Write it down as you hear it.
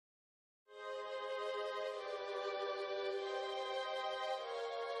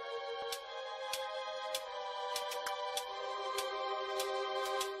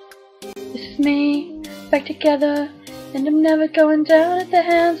just me, back together. And I'm never going down at the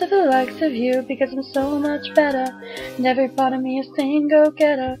hands of the likes of you, because I'm so much better. And every part of me is saying go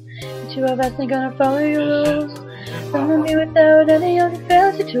get her. The two of us ain't gonna follow your rules. Follow me without any of the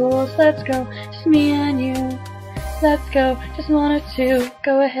fancy tools. Let's go, just me and you. Let's go, just one or two.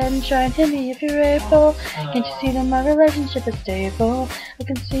 Go ahead and try and hit me if you're able. Can't you see that my relationship is stable? I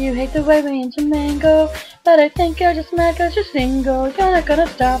can see you hate the way we intermingle, but I think you're just mad cause you're single. You're not gonna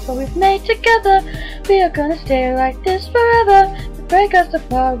stop what we've made together. We are gonna stay like this forever. If we break us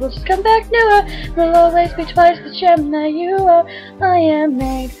apart, we'll just come back newer. We'll always be twice the gem that you are. I am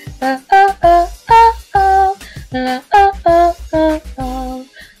made. Oh, oh, oh, oh, oh. Oh, oh, oh, oh, oh.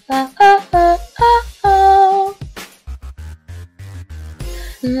 Oh, oh, oh, oh, oh.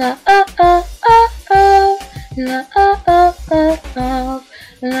 La oh oh oh oh, la oh oh oh oh,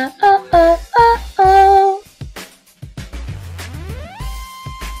 la oh oh oh oh.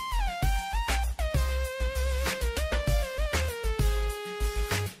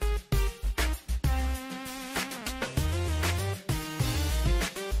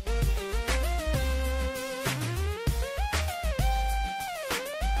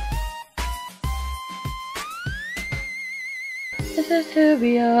 This is who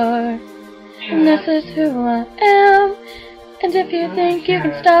we are, and this is who I am. And if you think you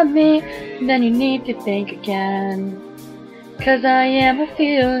can stop me, then you need to think again. 'Cause I am a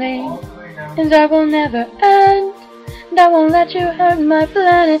feeling, and I will never end. And I won't let you hurt my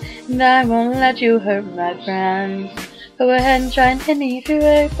planet, and I won't let you hurt my friends. Go ahead and try and hit me if you're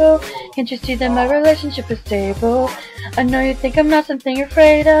able. Can't you see that my relationship is stable? I know you think I'm not something you're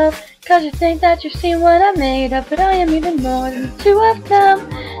afraid of, 'cause you think that you've seen what I'm made of. But I am even more than the two of them.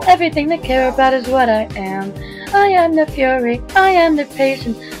 Everything they care about is what I am. I am the fury, I am the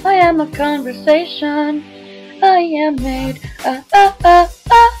patience, I am a conversation. I am made, oh oh oh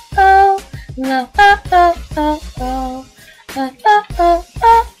oh oh, la oh oh oh oh, oh oh oh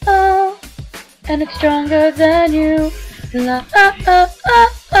oh oh. And it's stronger than you, la oh oh oh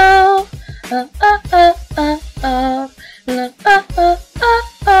oh, oh oh oh oh oh, la oh oh oh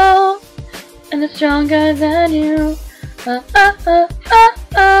oh. And it's stronger than you, oh oh oh oh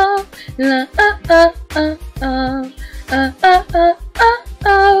oh, la oh oh oh oh, oh oh oh oh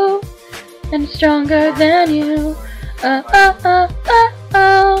oh. And it's stronger than you.